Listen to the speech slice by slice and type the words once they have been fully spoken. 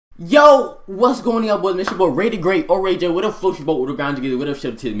Yo, what's going on, boys? It's your boy Ray-the-Great, oRayJ, whatever floats your boat, whatever ground you get, whatever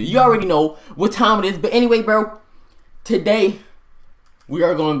shit to me. You already know what time it is. But anyway, bro, today we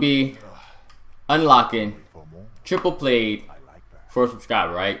are going to be unlocking triple played for a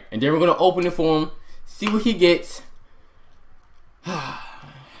subscriber, right? And then we're going to open it for him, see what he gets.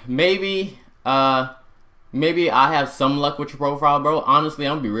 Maybe I have some luck with your profile, bro. Honestly,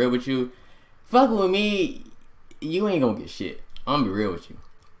 I'm gonna be real with you. Fucking with me, you ain't gonna get shit. I'm gonna be real with you.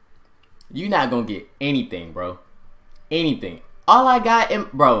 You not gonna get anything, bro. Anything. All I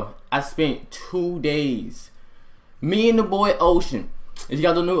got, bro, I spent 2 days. Me and the boy Ocean. If you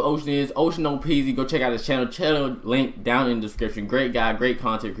guys don't know who Ocean is, Ocean on PZ, go check out his channel. Channel link down in the description. Great guy, great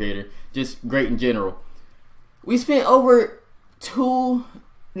content creator. Just great in general. We spent over 12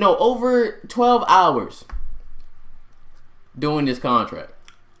 hours doing this contract.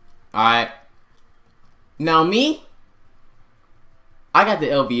 Alright. Now me, I got the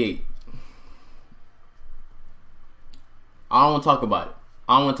LV8. I don't want to talk about it.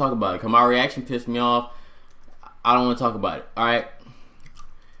 I don't want to talk about it because my reaction pissed me off. I don't want to talk about it. Alright.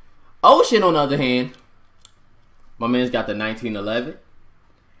 Ocean, on the other hand, my man's got the 1911.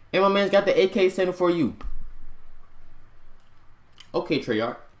 And my man's got the AK-74U. Okay,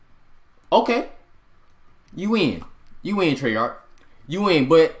 Treyarch. Okay. You win. You win, Treyarch. You win.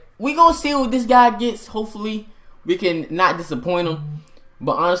 But we gonna see what this guy gets. Hopefully, we can not disappoint him.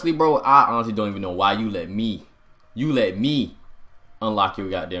 But honestly, bro, I honestly don't even know why you let me unlock your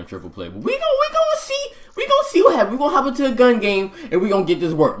goddamn triple play. But we gonna see what happens. We gonna hop into a gun game and we gonna get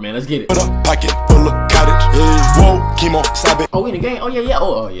this work, man. Let's get it. Pocket full of cottage. Whoa, chemo, stop it. Oh, we in the game? Oh yeah.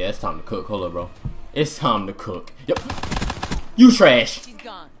 Oh yeah, it's time to cook. Hold up, bro. It's time to cook. Yep. You trash.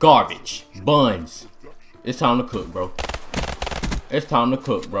 Garbage. Buns. It's time to cook, bro. It's time to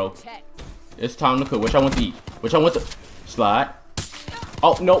cook, bro. It's time to cook. Which I want to eat. Which I want to slide.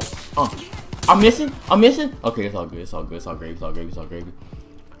 Oh no. I'm missing. Okay, it's all good. It's all good. It's all gravy. It's all gravy. It's all gravy.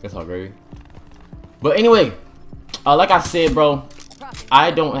 It's all gravy. But anyway, like I said, bro,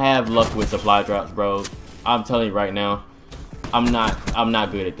 I don't have luck with supply drops, bro. I'm telling you right now, I'm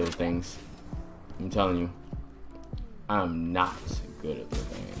not good at those things. I'm telling you, I'm not good at those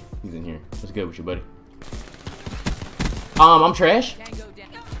things. He's in here. What's good with you, buddy? I'm trash.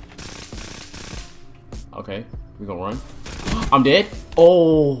 Okay, we gonna run. I'm dead.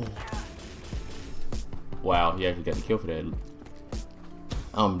 Oh. Wow, he actually got the kill for that.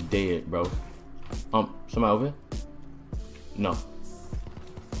 I'm dead, bro. Somebody over here? No.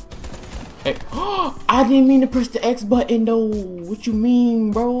 Hey, I didn't mean to press the X button though. What you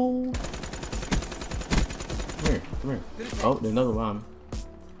mean, bro? Come here, come here. Oh, there's another one.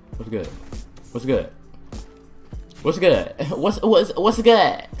 What's good? What's good? What's good? What's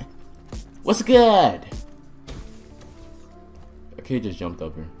good? What's good? A kid just jumped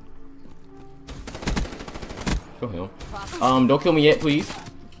up here. Go him. Don't kill me yet, please.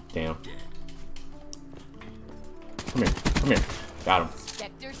 Damn. Come here. Come here. Got him.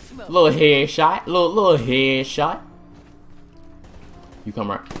 Little headshot. Little headshot. You come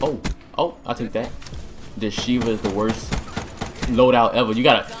right. Oh, I'll take that. This Shiva is the worst loadout ever.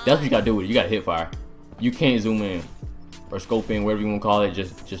 That's what you gotta do with it. You gotta hit fire. You can't zoom in or scope in, whatever you want to call it.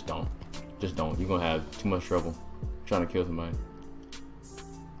 Just don't. Just don't. You're gonna have too much trouble trying to kill somebody.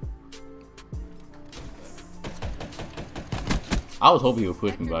 I was hoping he would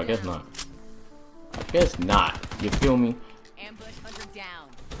push me, but I guess not. I guess not. You feel me?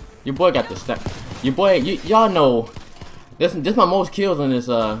 Your boy got the stack. Your boy, y'all know. This my most kills on this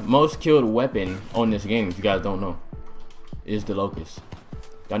most killed weapon on this game. If you guys don't know, is the Locust.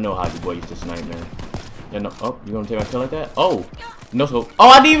 Y'all know how your boy used to snipe, man. Y'all know. Oh, you gonna take my kill like that? Oh, no scope. Oh,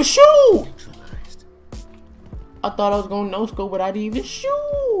 I didn't even shoot. I thought I was gonna no scope, but I didn't even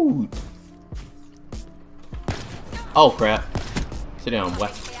shoot. Oh crap. Sit down, boy.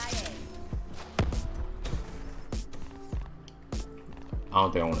 I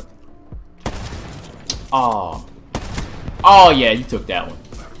don't think I want to. Oh yeah, you took that one.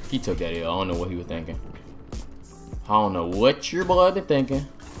 He took that L. I don't know what he was thinking. I don't know what your boy been thinking.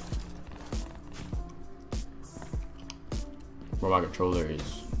 Bro, my controller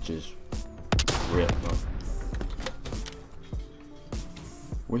is just ripped, bro.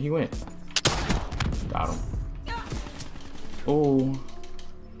 Where he went? Got him. Oh,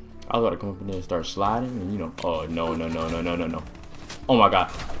 I was about to come up in there and start sliding, and you know, oh no. Oh my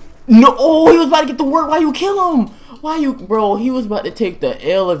god. No, oh, he was about to get to work. Why you kill him? Why you, bro, he was about to take the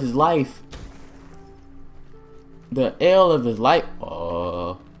L of his life. The L of his life.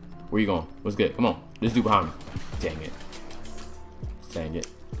 Where you going? What's good? Come on. This dude behind me. Dang it. Dang it.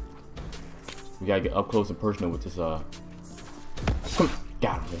 We gotta get up close and personal with this, Come.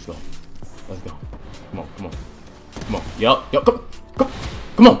 Got him. Let's go. Let's go. Come on, come on. Come on. Yup,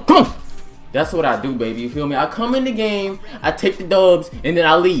 come on, come on. That's what I do, baby. You feel me? I come in the game, I take the dubs, and then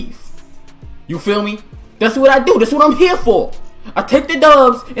I leave. You feel me? That's what I do. That's what I'm here for. I take the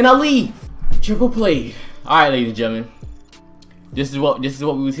dubs and I leave. Triple play. Alright, ladies and gentlemen. This is what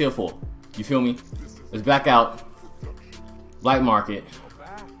we was here for. You feel me? Let's back out. Black market.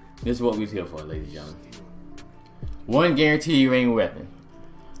 This is what we was here for, ladies and gentlemen. 1 guaranteed range weapon.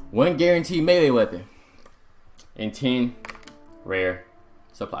 1 guaranteed melee weapon. And 10 rare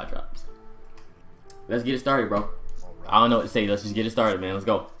supply drops. Let's get it started, bro. I don't know what to say. Let's just get it started, man. Let's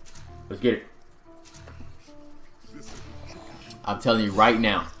go. Let's get it. I'm telling you right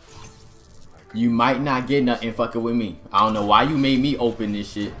now. You might not get nothing fucking with me. I don't know why you made me open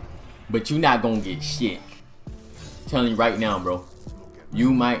this shit. But you not gonna get shit. I'm telling you right now, bro.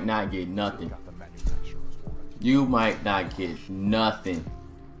 You might not get nothing. You might not get nothing.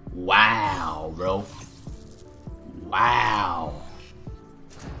 Wow, bro. Wow.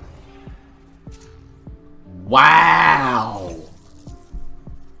 Wow.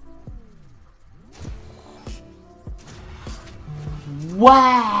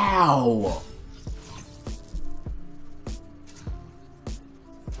 Wow.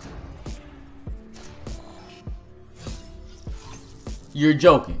 You're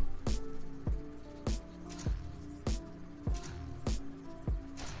joking.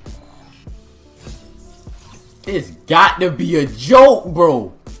 It's got to be a joke,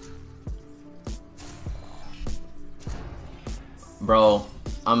 bro. Bro,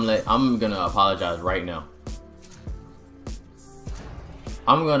 I'm gonna apologize right now.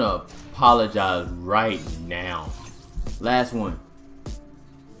 I'm gonna apologize right now. Last one.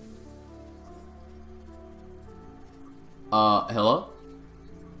 Hello?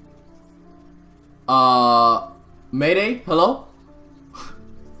 Mayday? Hello?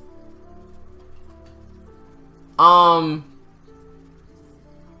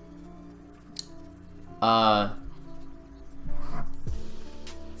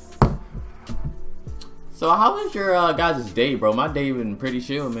 So how was your guys' day, bro? My day been pretty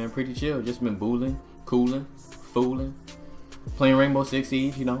chill, man. Pretty chill. Just been booling, cooling, fooling, playing Rainbow Six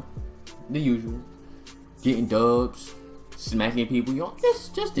Siege, you know, the usual. Getting dubs, smacking people, you know,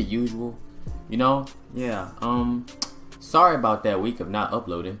 just the usual, you know. Yeah. Sorry about that week of not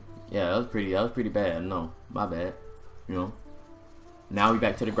uploading. Yeah, that was pretty bad. No, my bad. You know. Now we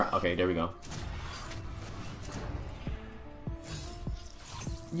back to the grind. Okay, there we go.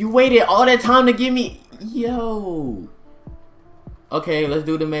 You waited all that time to give me. Yo. Okay, let's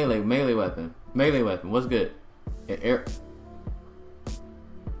do the melee weapon. Melee weapon. What's good? Air.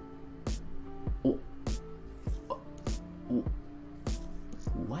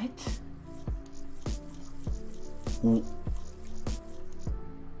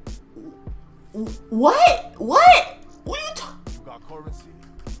 What? What? What are you talking? You got currency.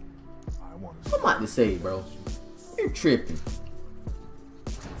 I'm about to say, bro. You're tripping.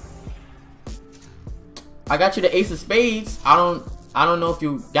 I got you the Ace of Spades. I don't know if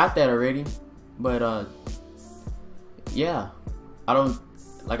you got that already, but yeah.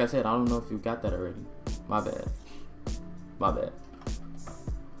 Like I said, I don't know if you got that already. My bad. My bad.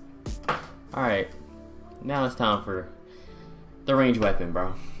 All right. Now it's time for the range weapon,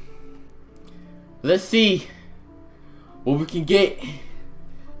 bro. Let's see what we can get.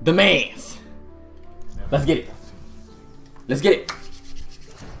 The mans. Let's get it. Let's get it.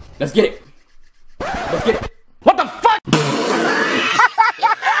 Let's get it. Let's get it. What the fuck?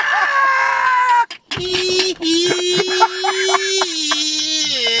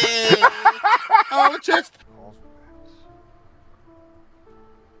 Oh, chest.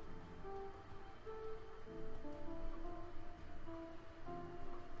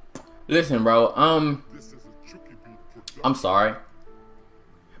 Listen, bro. I'm sorry.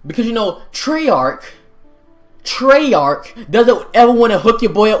 Because you know, Treyarch doesn't ever want to hook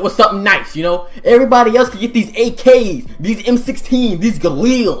your boy up with something nice, you know? Everybody else can get these AKs, these M16, these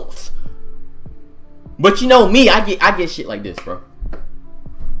Galils. But you know me, I get shit like this, bro.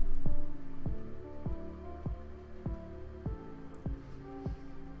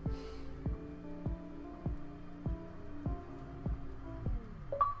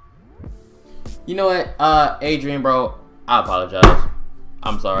 You know what, Adrian, bro, I apologize.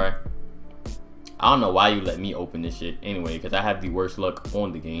 I'm sorry. I don't know why you let me open this shit anyway, because I have the worst luck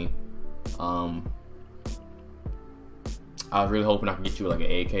on the game. I was really hoping I could get you like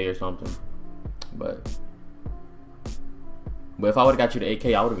an AK or something. But if I would have got you the AK,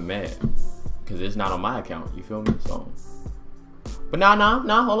 I would have been mad. Because it's not on my account, you feel me? So, but nah,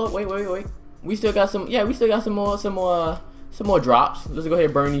 hold up, wait. We still got some, yeah, we still got some more some more drops. Let's go ahead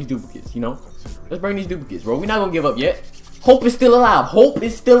and burn these duplicates, you know? Let's burn these duplicates, bro. We're not gonna give up yet. Hope is still alive. Hope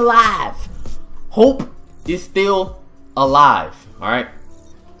is still alive. Hope is still alive. Alright?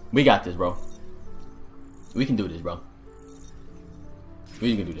 We got this, bro. We can do this, bro.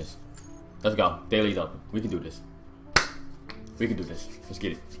 We can do this. Let's go. Daily's open. We can do this. We can do this. Let's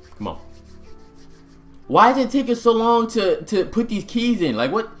get it. Come on. Why did it take us so long to put these keys in?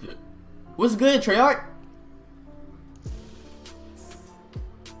 Like, what's good, Treyarch?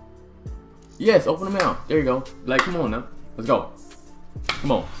 Yes, open them out. There you go. Like, come on now. Let's go.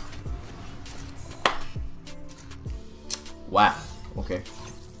 Come on. Wow. Okay.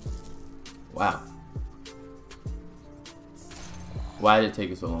 Wow. Why did it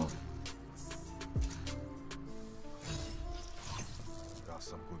take us so long? Got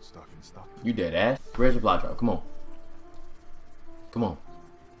some good stuff in stock. You dead ass. Where's the supply drop? Come on. Come on.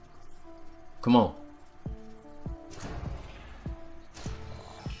 Come on.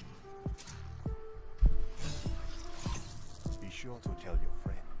 Be sure to tell your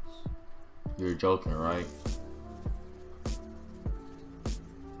friends. You're joking, right?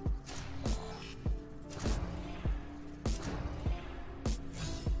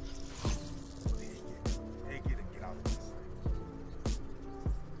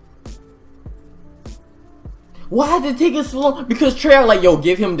 Why did it take us so long? Because Treyarch like, yo,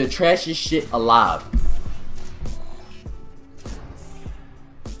 give him the trashiest shit alive.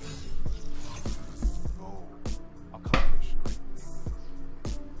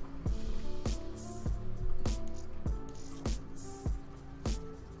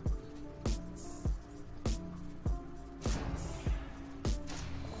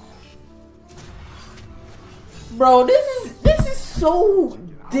 Bro, this is so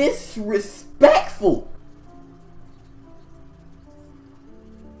disrespectful.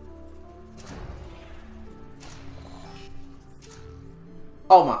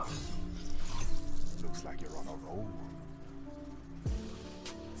 Oh my. Looks like you're on a roll.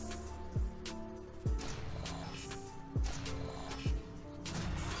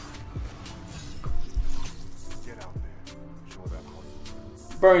 Get out there. Show them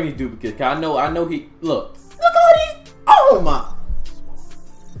how. Burn these duplicates. I know he look all these. Oh my.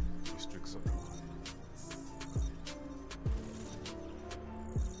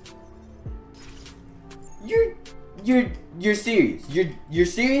 You're serious? You're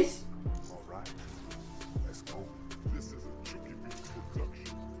serious? All right, let's go. This is a tricky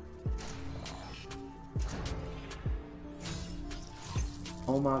production.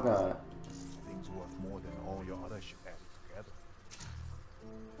 Oh my god. Things worth more than all your other shit added together.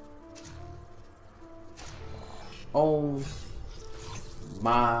 Oh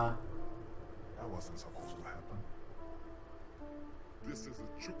my. That wasn't supposed to happen. This is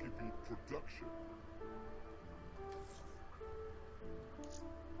a tricky production.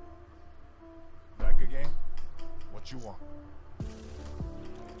 Back again? What you want?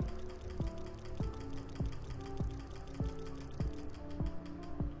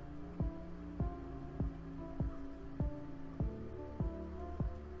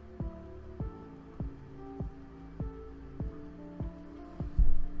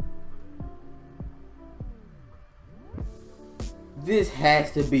 This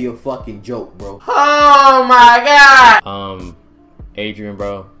has to be a fucking joke, bro. Oh my god! Adrian,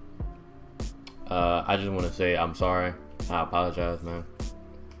 bro. I just want to say I'm sorry. I apologize, man.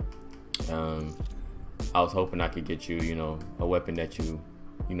 I was hoping I could get you, you know, a weapon that you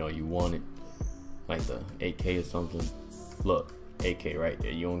wanted, like the AK or something. Look, AK right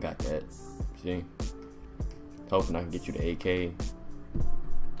there. You don't got that. See? Hoping I can get you the AK.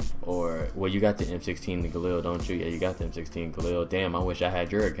 Or, well, you got the M16 the Galil, don't you? Yeah, you got the M16 Galil. Damn, I wish I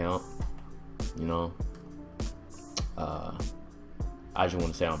had your account. You know? I just want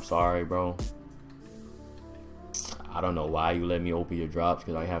to say I'm sorry, bro. I don't know why you let me open your drops,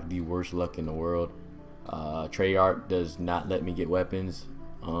 because I have the worst luck in the world. Treyarch does not let me get weapons.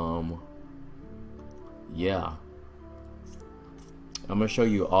 Yeah. I'm going to show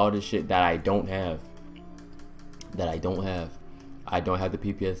you all the shit that I don't have. I don't have the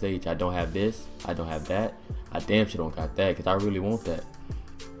PPSH. I don't have this. I don't have that. I damn sure don't got that, because I really want that.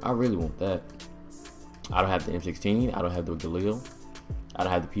 I really want that. I don't have the M16. I don't have the Galil. I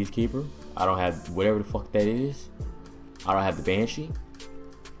don't have the Peacekeeper. I don't have whatever the fuck that is. I don't have the Banshee.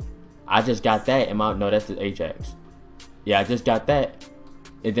 I just got that and no, that's the Ajax. Yeah, I just got that.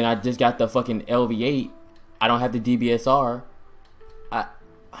 And then I just got the fucking LV8. I don't have the DBSR. I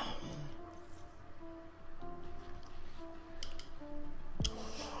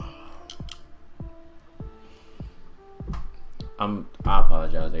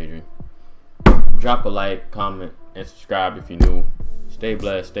apologize, Adrian. Drop a like, comment, and subscribe if you're new. Stay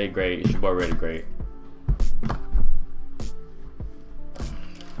blessed, stay great. It's your boy RayJ-TheGreat.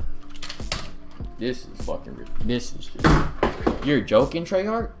 This is fucking. This is just. You're joking,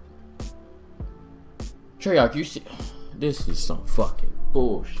 Treyarch? Treyarch, you see. This is some fucking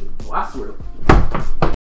bullshit. Well, I swear.